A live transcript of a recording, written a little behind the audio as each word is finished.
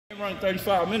running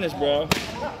 35 minutes, bro. Look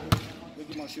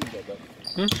at my shoes up, bro.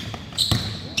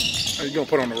 You gonna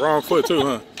put on the wrong foot too,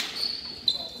 huh?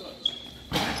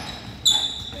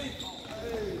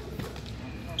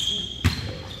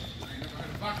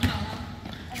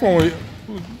 What's wrong with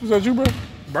you? Was that you, bro?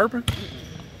 Burping?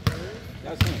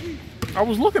 That's him. I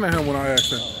was looking at him when I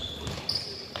asked him.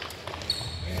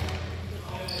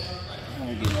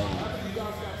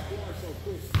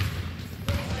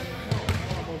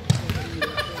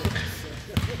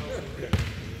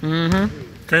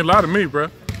 Can't lie to me, bro.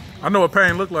 I know what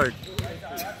pain look like.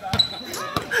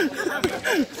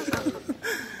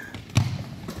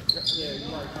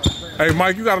 Hey,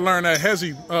 Mike, you got to learn that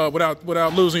hezzy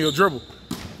without losing your dribble.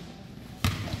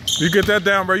 You get that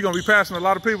down, bro, you're going to be passing a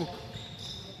lot of people.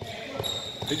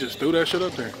 He just threw that shit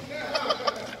up there.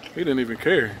 He didn't even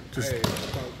care. Just...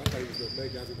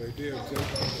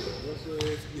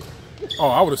 Oh,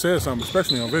 I would have said something,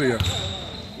 especially on video.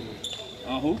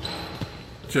 Who?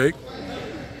 Jake.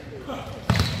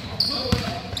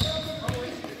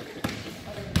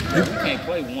 You can't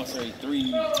play once every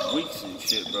 3 weeks and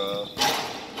shit, bro.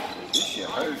 This shit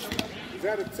hurts. Is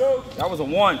that a 2? That was a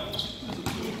 1.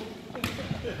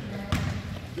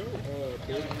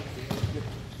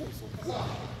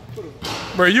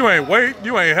 Bro, you ain't wait,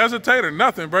 you ain't hesitate or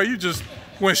nothing, bro. You just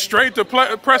went straight to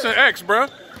pressing X, bro,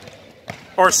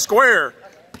 or square,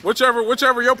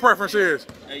 whichever your preference is.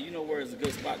 Hey, you know where is a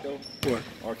good spot though? What?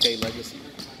 Arcade Legacy.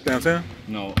 Downtown?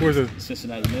 No. Where's it?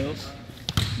 Cincinnati Mills.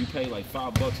 You pay like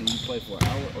 $5 and you play for an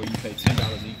hour, or you pay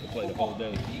 $10 and you can play the whole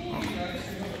day.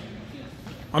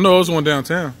 I know there's one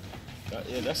downtown.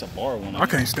 Yeah, that's a bar one. I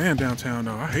can't stand downtown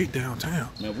though. I hate downtown.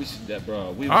 Man, we should that,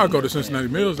 bro. I'll go to Cincinnati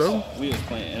Mills though. We was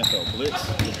playing NFL Blitz.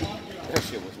 That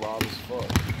shit was wild as fuck.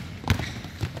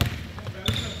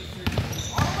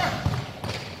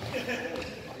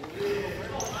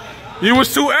 You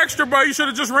was too extra, bro. You should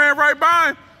have just ran right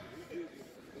by him.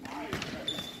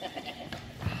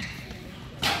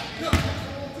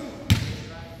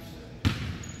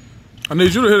 I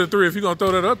need you to hit a 3 if you're gonna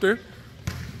throw that up there.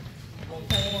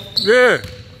 Yeah,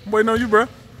 I'm waiting on you, bro.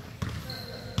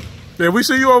 Yeah, we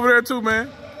see you over there too, man.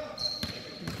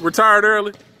 Retired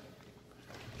early.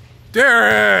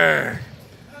 Derek.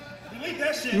 Delete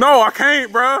that shit. No, I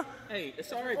can't, bro. Hey,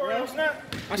 it's alright, bro.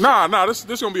 Nah, this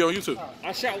gonna be on YouTube.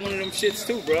 I shot one of them shits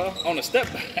too, bro, on a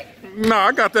step back. Nah,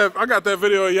 I got that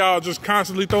video of y'all just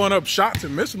constantly throwing up shots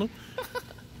and missing them.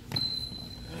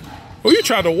 Oh, you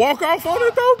tried to walk off on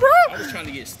it though, bro? I was trying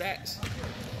to get stats.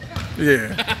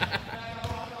 Yeah.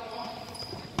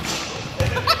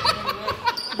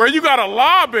 Bro, you gotta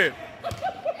lob it.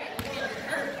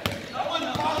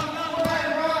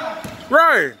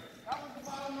 Right.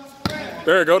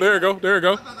 There you go, there you go, there you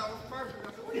go.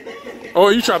 Oh,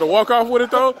 you tried to walk off with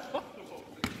it though?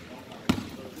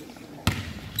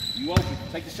 You open.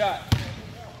 Take the shot.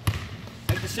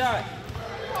 Take the shot.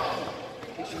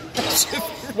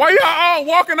 Why y'all all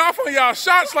walking off on y'all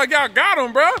shots like y'all got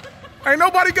them, bro? Ain't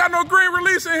nobody got no green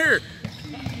release in here.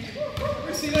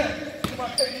 You see that?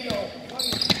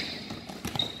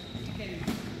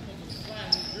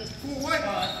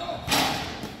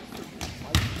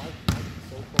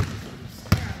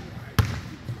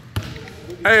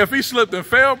 Hey, if he slipped and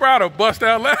fell, bro, I'd have bust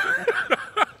out left.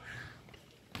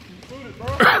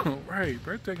 Right,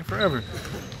 bro, it's taking forever.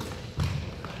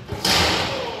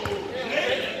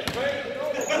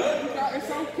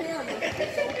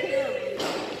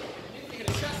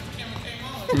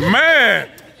 Man.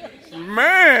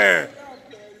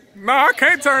 Nah, I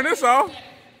can't turn this off.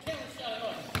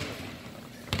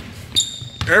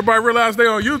 Everybody realized they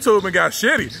on YouTube and got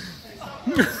shitty.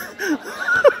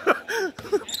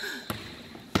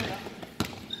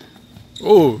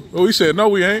 Oh, he said, no,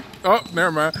 we ain't. Oh,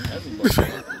 never mind.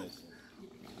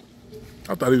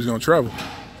 I thought he was going to travel.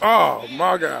 Oh,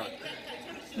 my God.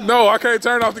 No, I can't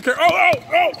turn off the camera. Oh.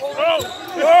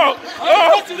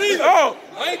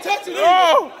 I ain't touching it.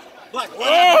 Oh. Black,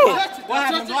 Oh. what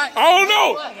happened, Black? I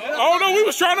don't know. We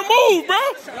was trying to move, bro.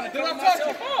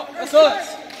 That's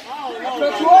us.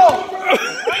 Cut you off.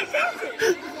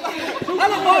 I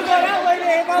don't walk that way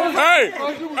there. Hey.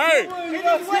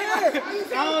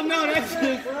 I don't know. That's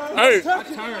Hey,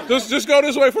 just go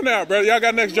this way for now, bro. Y'all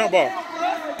got next jump ball.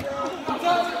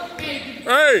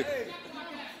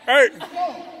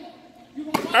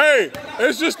 Hey,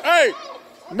 it's just,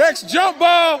 next jump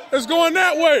ball is going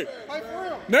that way.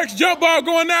 Next jump ball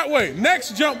going that way.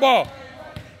 Next jump ball.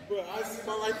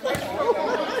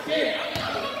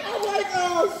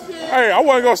 Hey, I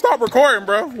wasn't going to stop recording,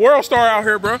 bro. World star out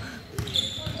here, bro.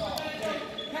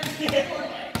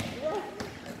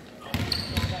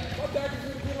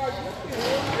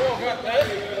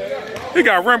 He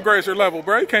got rim grazer level,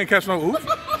 bro. He can't catch no hoop.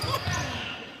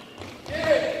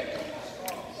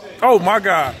 Oh my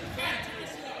God.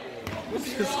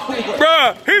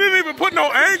 Bruh, he didn't even put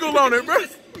no angle on it, bro.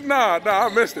 Nah, I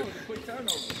missed it.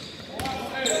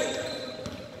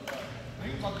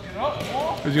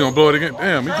 Is he gonna blow it again?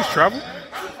 Damn, he just traveled.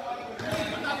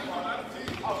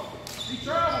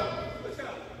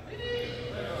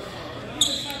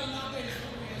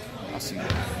 I see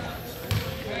that.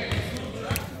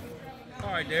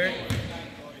 All right, Derek.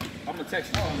 I'm gonna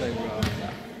text you Sunday, bro.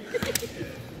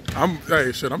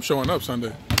 Hey, shit, I'm showing up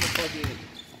Sunday.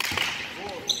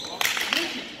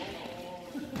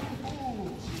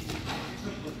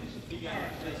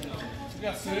 We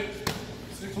got 6.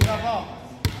 6 we got ball.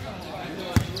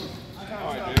 All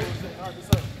right, Derek.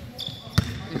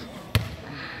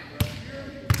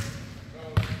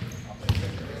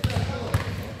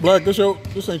 Black, this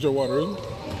ain't your water, is it?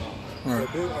 All right.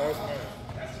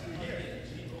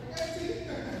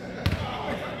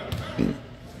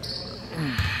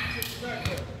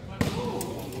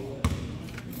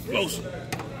 Close.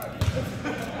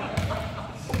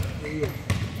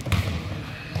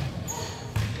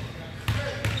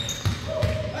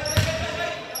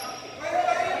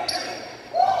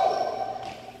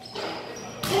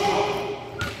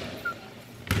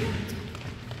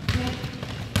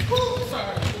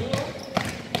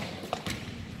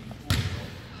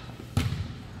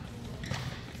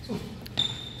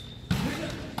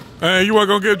 Hey, you weren't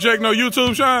gonna give Jake no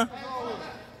YouTube, Sean?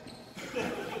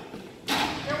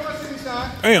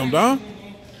 Damn, Don.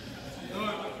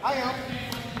 I am.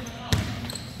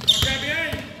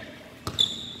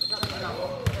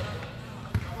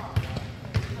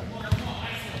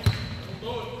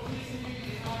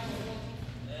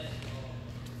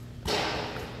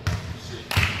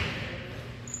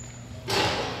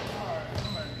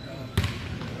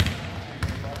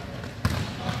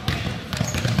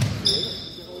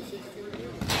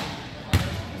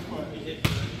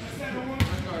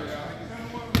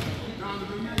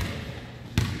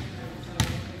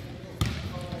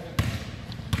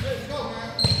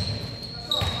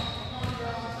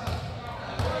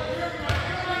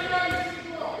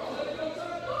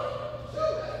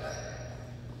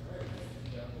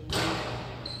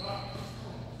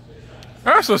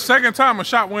 That's the second time a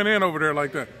shot went in over there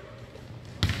like that.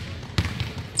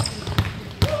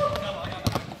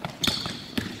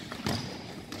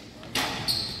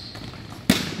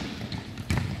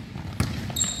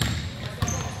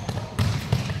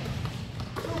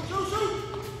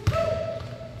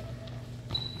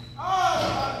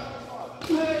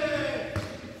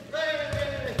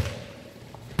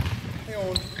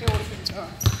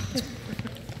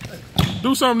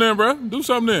 Do something then, bro. Do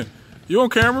something then. You on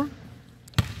camera?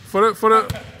 For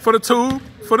the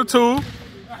tube.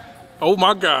 Oh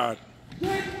my God.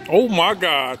 Oh my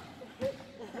God.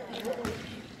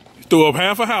 You threw up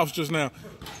half a house just now.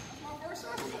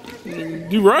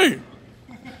 You right.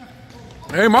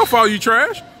 Ain't my fault you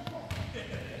trash.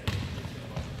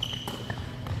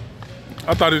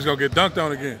 I thought he was gonna get dunked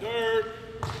on again.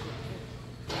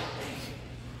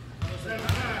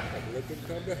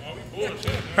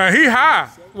 And he high.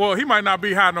 Well, he might not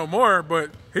be high no more, but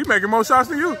he making more shots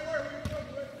than you.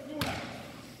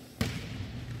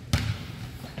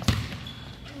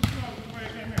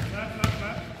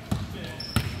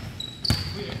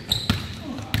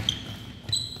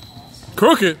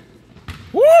 Crooked.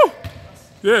 Woo!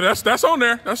 Yeah, that's on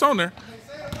there. That's on there.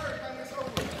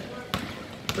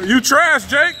 You trash,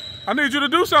 Jake. I need you to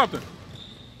do something.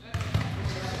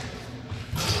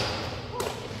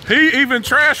 He even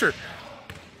trasher.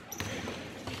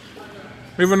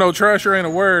 Even though trasher ain't a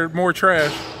word, more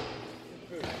trash.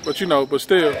 But you know, but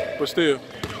still.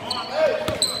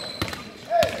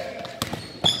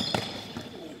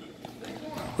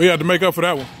 We had to make up for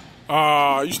that one.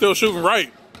 You still shooting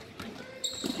right.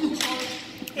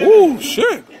 Ooh,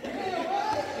 shit.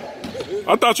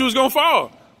 I thought you was gonna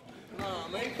fall. Nah,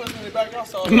 man, he pushing it back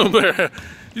outside. No,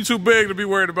 you too big to be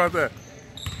worried about that.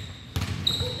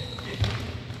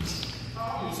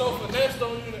 So finesse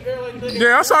on you in the air like that.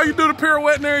 Yeah, I saw you do the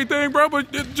pirouette and everything, bro, but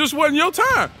it just wasn't your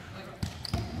time.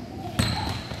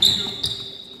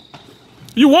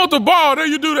 You want the ball, then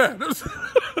you do that.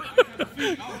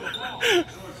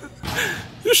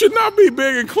 You should not be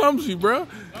big and clumsy, bro.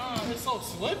 Nah, it's so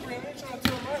slippery. They trying to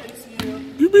tell my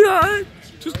ACL. You be all right.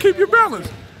 Just keep your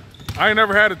balance. I ain't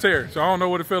never had a tear, so I don't know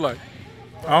what it feel like.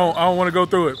 I don't want to go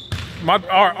through it.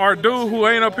 Our dude who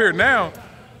ain't up here now,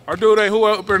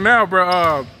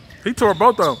 bro, he tore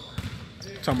both of them.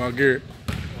 Talking about Garrett.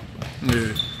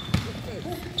 Yeah.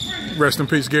 Rest in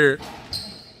peace, Garrett.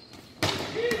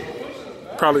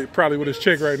 Probably with his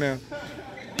chick right now.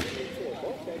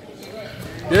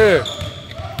 Yeah.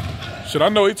 Shit, I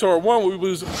know he tore one when we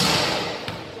was.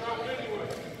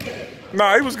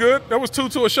 Nah, he was good. That was 2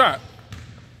 to a shot.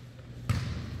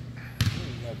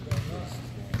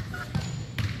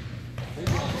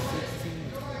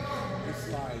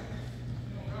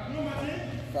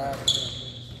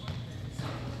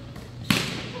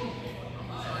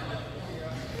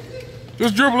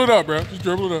 Just dribble it up, bro. Just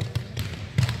dribble it up.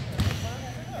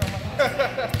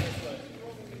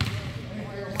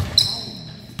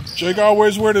 Jake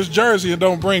always wear this jersey and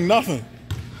don't bring nothing.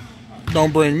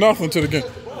 Don't bring nothing to the game.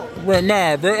 Bro,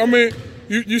 nah, bro. I mean,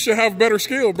 you should have better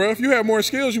skill, bro. If you have more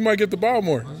skills, you might get the ball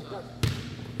more.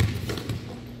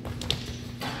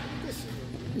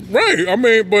 Right. I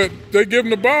mean, but they give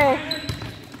him the ball.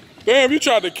 Damn, you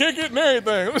tried to kick it and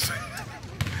everything. You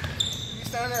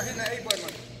stand there hitting the A button.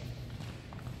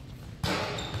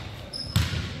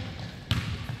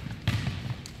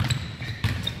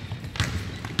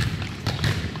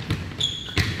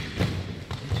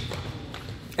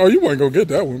 Oh, you wasn't gonna get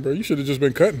that one, bro. You should have just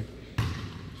been cutting.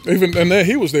 And then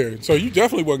he was there, so you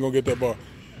definitely wasn't gonna get that ball.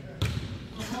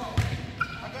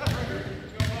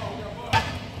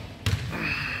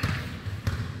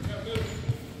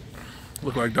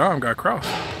 Look like Dom got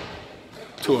crossed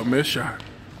to a missed shot.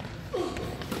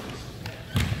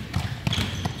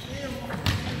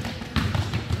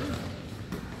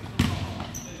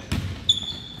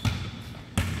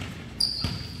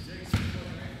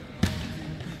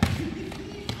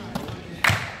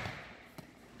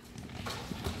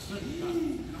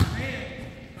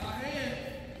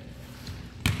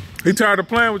 He tired of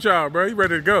playing with y'all, bro. He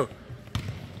ready to go.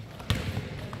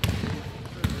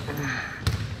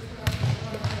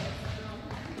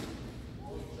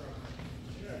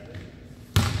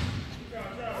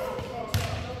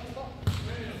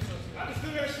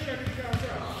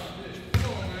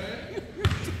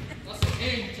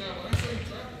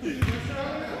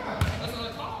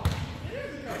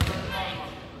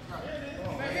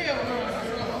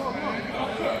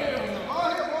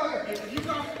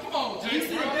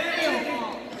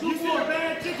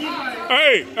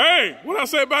 Hey, what I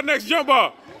say about next jump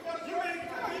ball?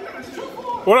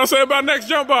 What I say about next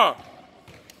jump ball?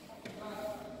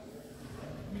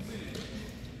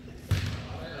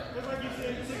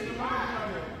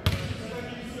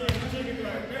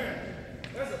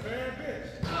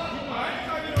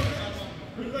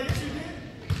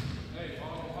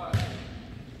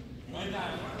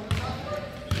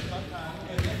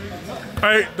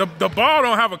 Hey, the ball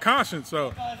don't have a conscience,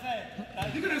 so.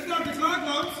 You gonna stop the clock,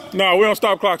 Moms? No, we don't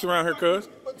stop clocks around here, cuz.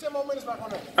 Put 10 more minutes back on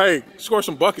that. Hey, score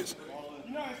some buckets.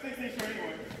 You know it's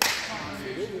anyway.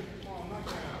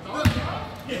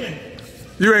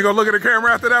 You ain't gonna look at the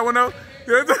camera after that one, though?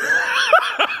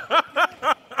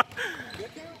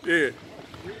 Yeah.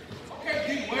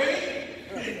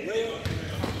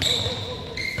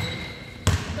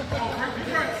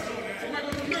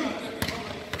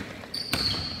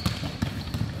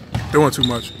 Doing too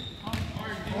much.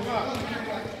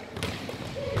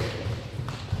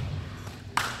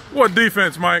 What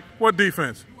defense, Mike? What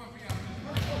defense?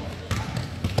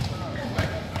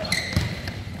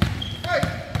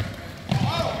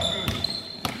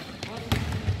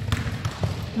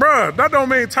 Bruh, that don't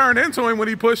mean turn into him when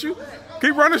he push you.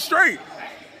 Keep running straight.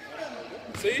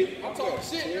 See? I'm talking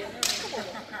shit.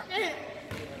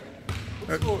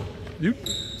 You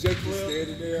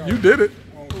there. you did it.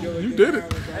 You did it.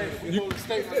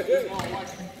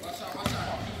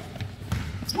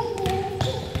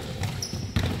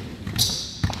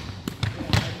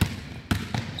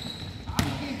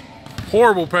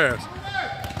 Horrible pass.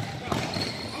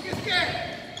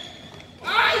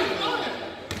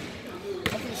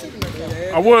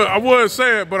 I would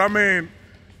say it, but I mean,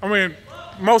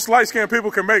 most light-skinned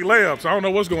people can make layups. I don't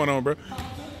know what's going on, bro.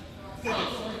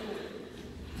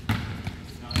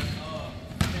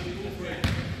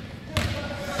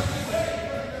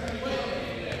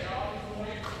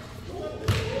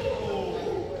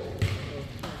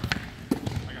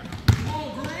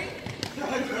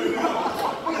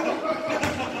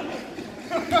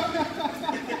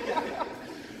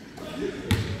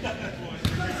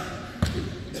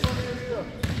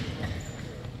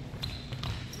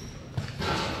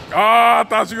 Oh, I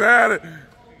thought you had it. That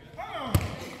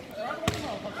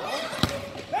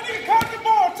nigga caught the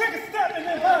ball, took a step, and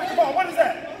then passed the ball. What is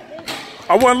that?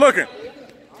 I wasn't looking.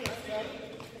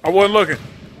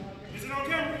 Is it on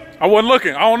camera? I wasn't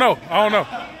looking. I don't know.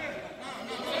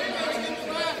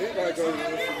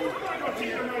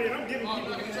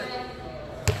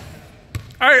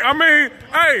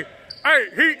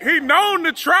 Hey, he known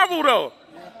to travel though.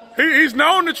 He's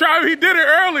known to try. He did it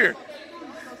earlier.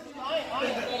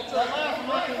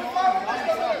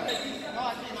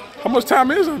 How much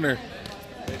time is on there?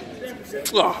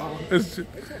 Oh,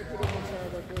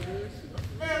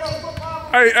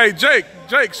 hey, Jake,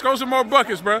 score some more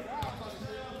buckets, bro.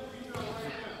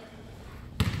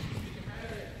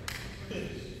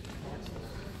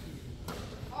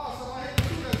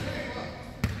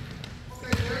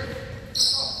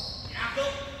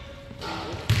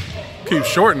 Keep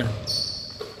shortening.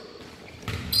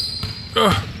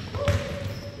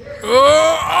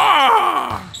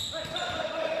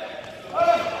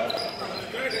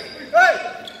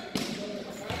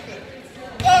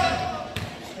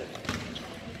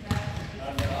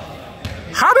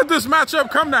 How did this matchup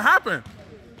come to happen?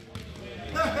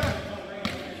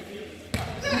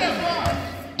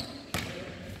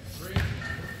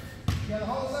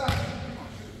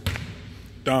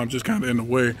 Dom just kind of in the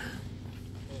way.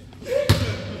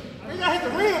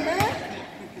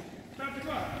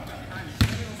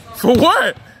 For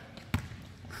what?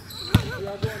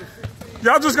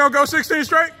 Y'all just gonna go 16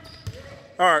 straight?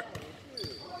 All right.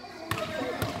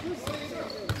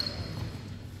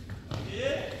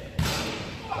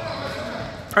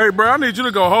 Hey, bro, I need you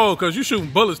to go hold because you shooting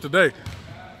bullets today.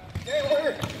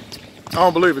 I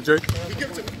don't believe it, Jake.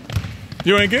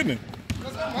 You ain't getting it.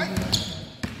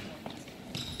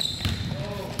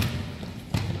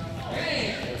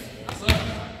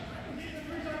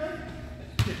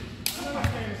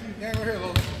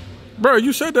 Bro,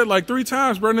 you said that like 3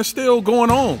 times, bro, and it's still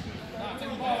going on.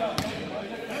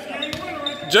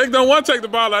 Jake don't want to take the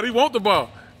ball out. He want the ball.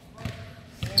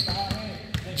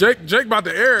 Jake about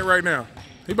to air it right now.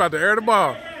 He about to air the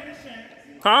ball.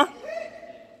 Huh?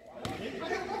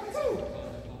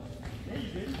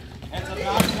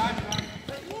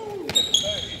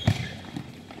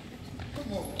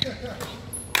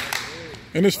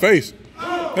 In his face.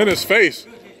 In his face.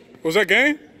 Was that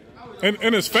game?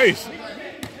 In his face.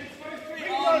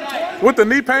 With the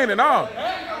knee pain and all.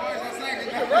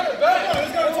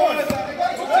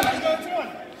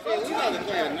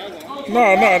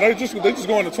 No, they just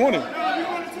going to 20.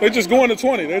 They just going to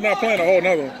 20. They're not playing a whole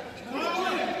nother one.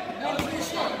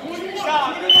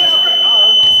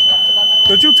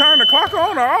 Did you turn the clock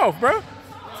on or off, bro?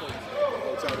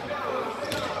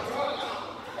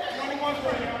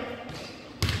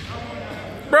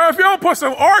 Bro, if you don't put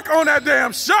some arc on that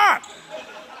damn shot.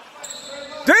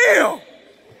 Damn.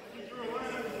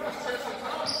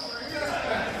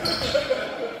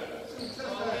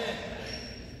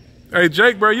 Hey,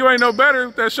 Jake, bro, you ain't no better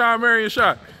with that Sean Marion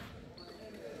shot.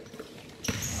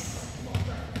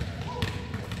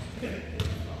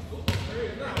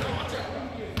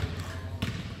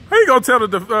 How you gonna tell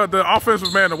the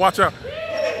offensive man to watch out?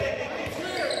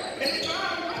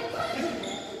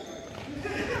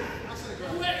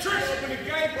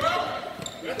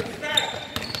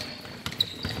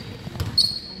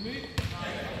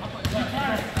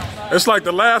 It's like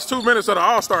the last 2 minutes of the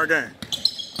All-Star game.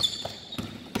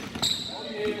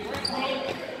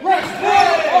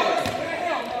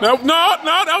 No,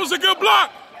 that was a good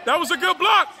block. That was a good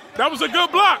block. That was a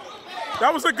good block.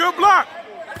 That was a good block.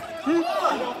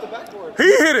 He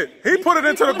hit it. He put it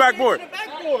into the backboard.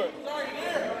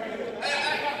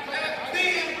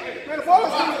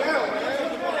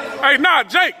 Hey, nah,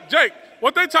 Jake.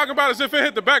 What they talking about is if it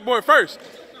hit the backboard first.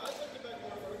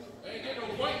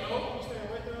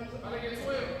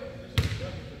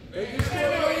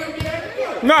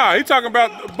 Nah, he talking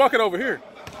about the bucket over here.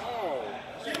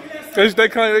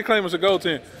 They claim it's a goal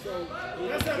team.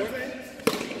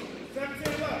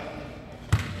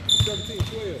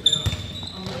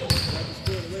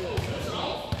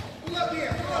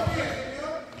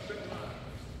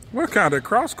 What kind of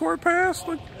cross-court pass?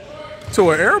 To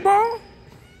an air ball?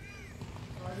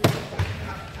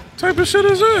 What type of shit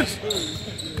is this?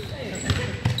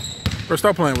 Bro,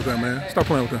 stop playing with that, man. Stop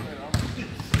playing with that.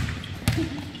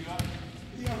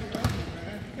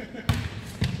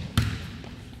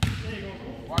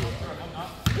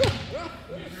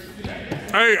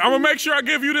 Hey, I'm gonna make sure I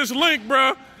give you this link,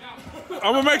 bro.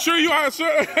 I'm gonna make sure you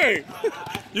answer. Hey,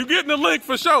 you getting the link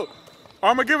for sure.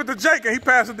 I'm gonna give it to Jake and he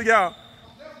pass it to y'all.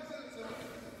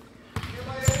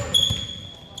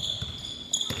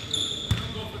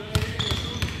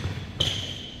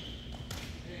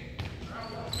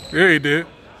 Yeah, he did.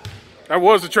 That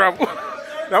was a travel.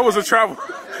 That was a travel.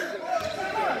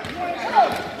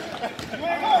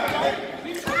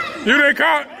 You didn't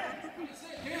call it?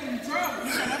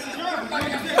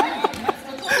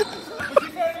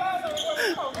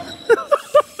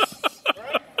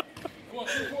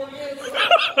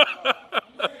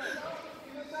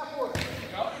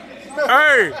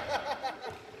 Hey.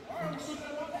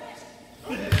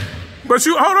 But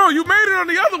you hold on, you made it on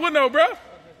the other one though, bro.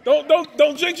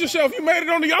 Don't jinx yourself. You made it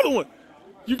on the other one.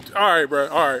 All right, bro.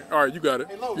 All right. You got it.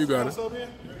 You got it.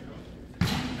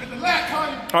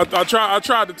 I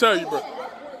tried to tell you, bro.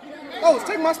 Oh,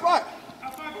 take my spot.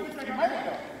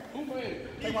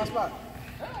 Take my spot.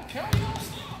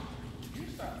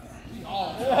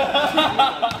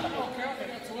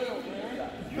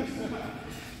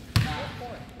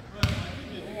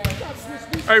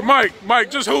 Hey, Mike,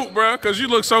 just hoop, bro, because you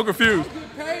look so confused.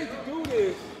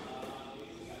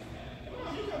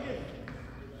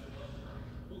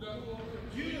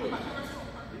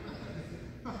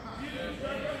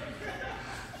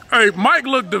 Hey, Mike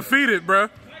looked defeated, bro.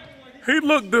 He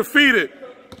looked defeated.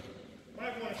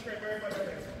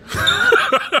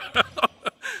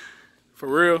 For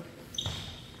real.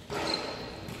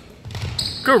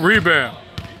 Good rebound.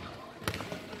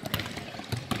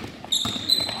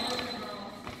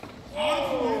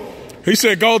 He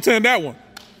said goaltend that one.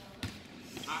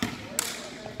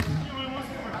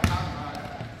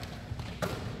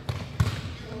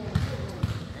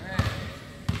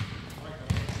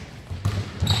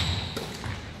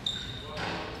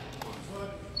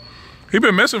 He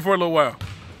been missing for a little while.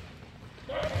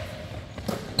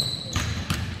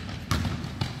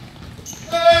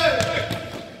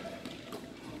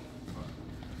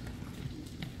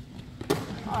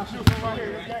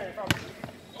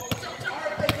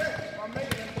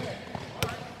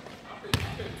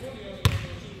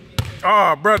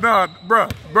 Oh, bro, nah, bro.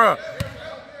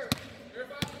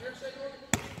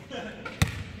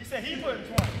 You said he put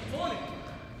 20.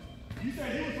 You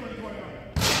said he was putting 20 on.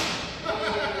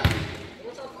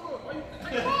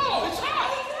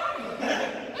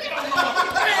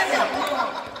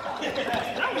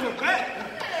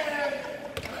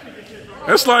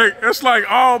 It's like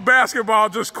all basketball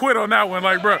just quit on that one,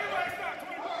 like, bro.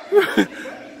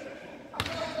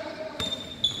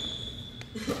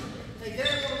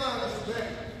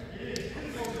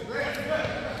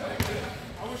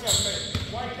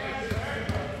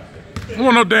 I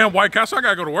want no damn White Castle. I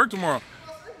gotta go to work tomorrow.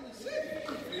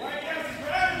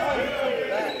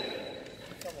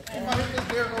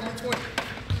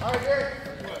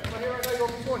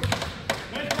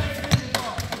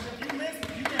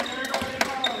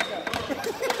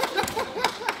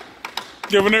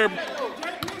 Giving her.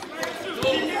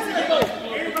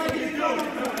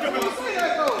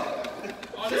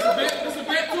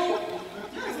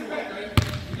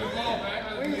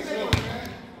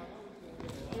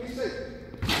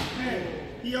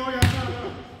 He already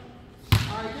outside.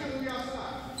 All right, get him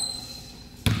outside.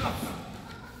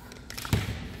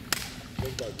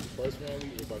 First round,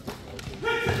 we're about to.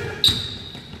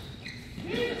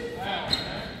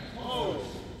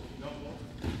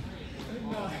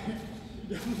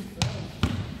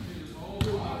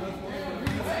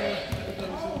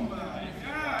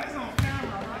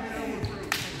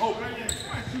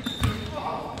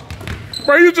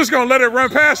 Bro, you just gonna let it run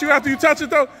past you after you touch it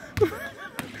though?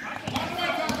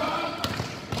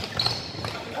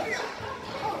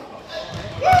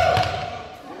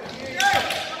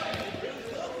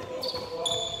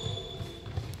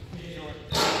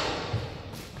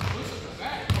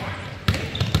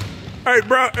 Hey,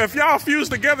 bro, if y'all fuse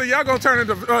together, y'all gonna turn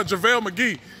into JaVale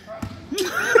McGee.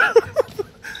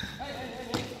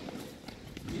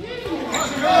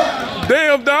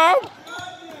 Damn, dog.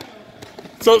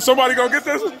 So somebody gonna get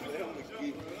this?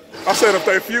 I said if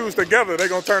they fuse together, they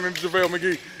gonna turn into JaVale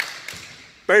McGee.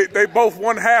 They both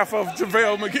one half of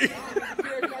JaVale McGee.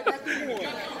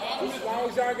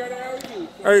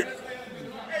 Hey.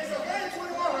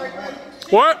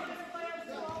 What?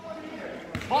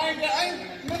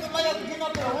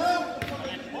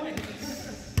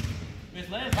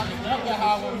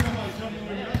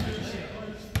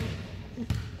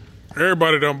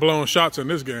 Everybody done blown shots in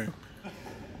this game.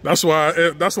 That's why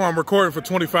I'm recording for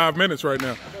 25 minutes right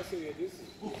now.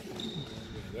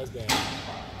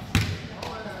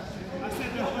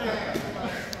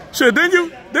 Shit, didn't he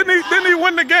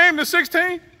win the game to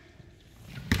 16?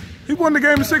 He won the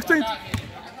game to 16.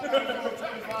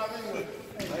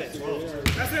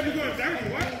 That's it, we going 30,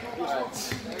 what?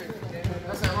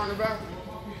 That's that running back?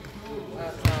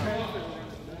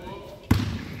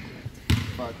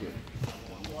 Fuck it.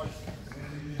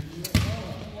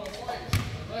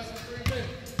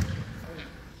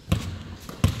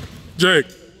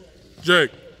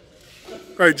 Jake.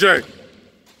 Hey, Jake,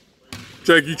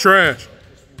 you trash.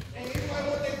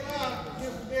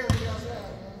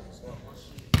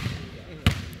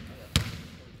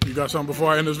 You got something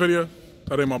before I end this video?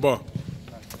 That ain't my ball.